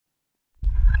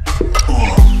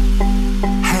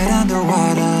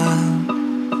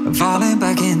falling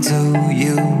back into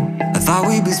you. I thought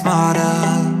we'd be smarter,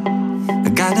 I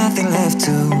got nothing left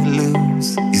to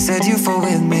lose. You said you fall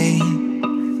with me,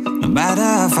 no matter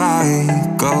how far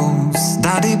it goes.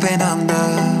 Down deep and under,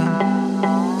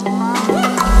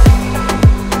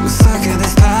 we're stuck in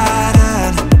this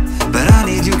pattern, but I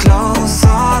need you close.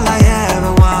 All I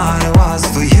ever wanted was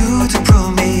for you to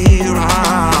prove me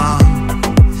wrong.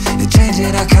 You're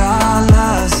changing our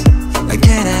colors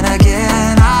again and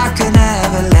again. I could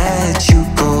never let you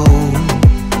go.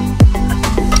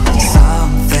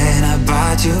 Something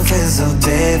about you feels so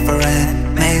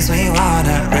different, makes me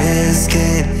wanna risk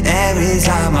it. Every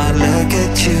time I look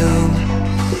at you,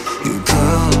 you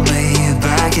pull me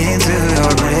back into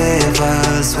your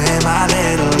river. Swim a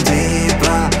little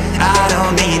deeper, I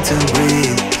don't need to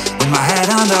breathe with my head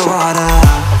underwater.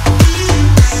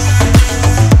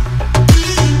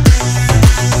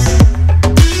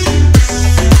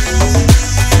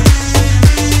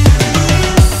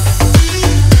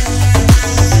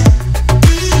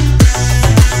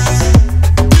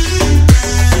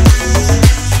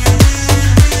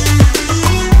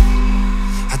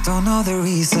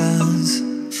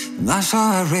 I'm not sure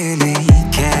I really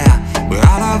care. We're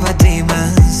all of our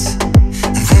demons,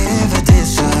 they never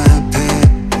disappear.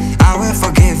 I will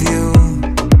forgive you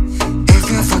if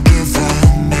you've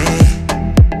forgiven me.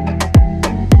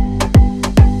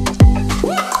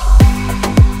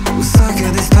 We're stuck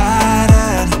in this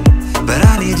pattern, but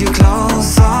I need you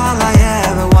close. All I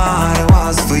ever wanted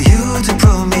was for you to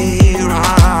prove me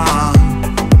wrong.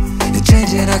 You're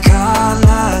changing our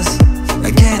colors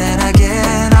again and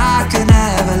again. I could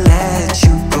never let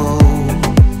you go.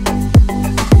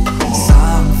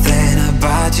 Something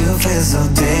about you feels so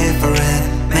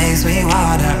different, makes me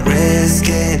wanna risk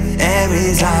it.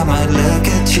 Every time I look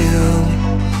at you,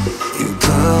 you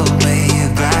pull me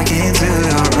back into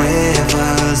your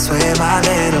river. Swim a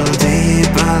little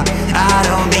deeper, I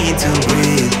don't need to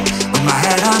breathe with my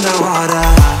head underwater.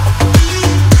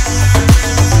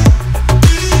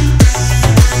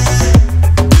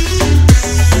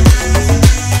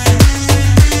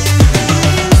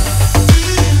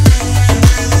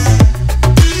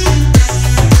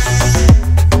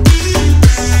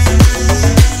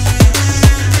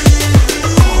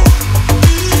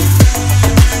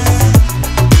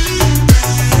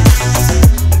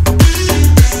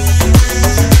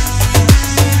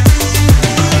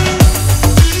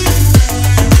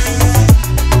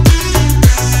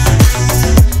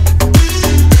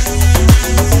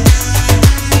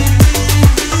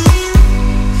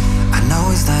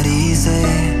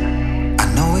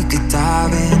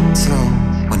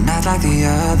 Like the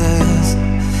others,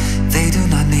 they do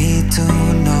not need to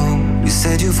know. You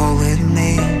said you fall with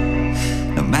me,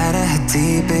 no matter how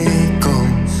deep it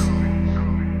goes.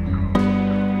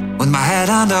 With my head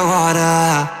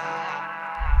underwater,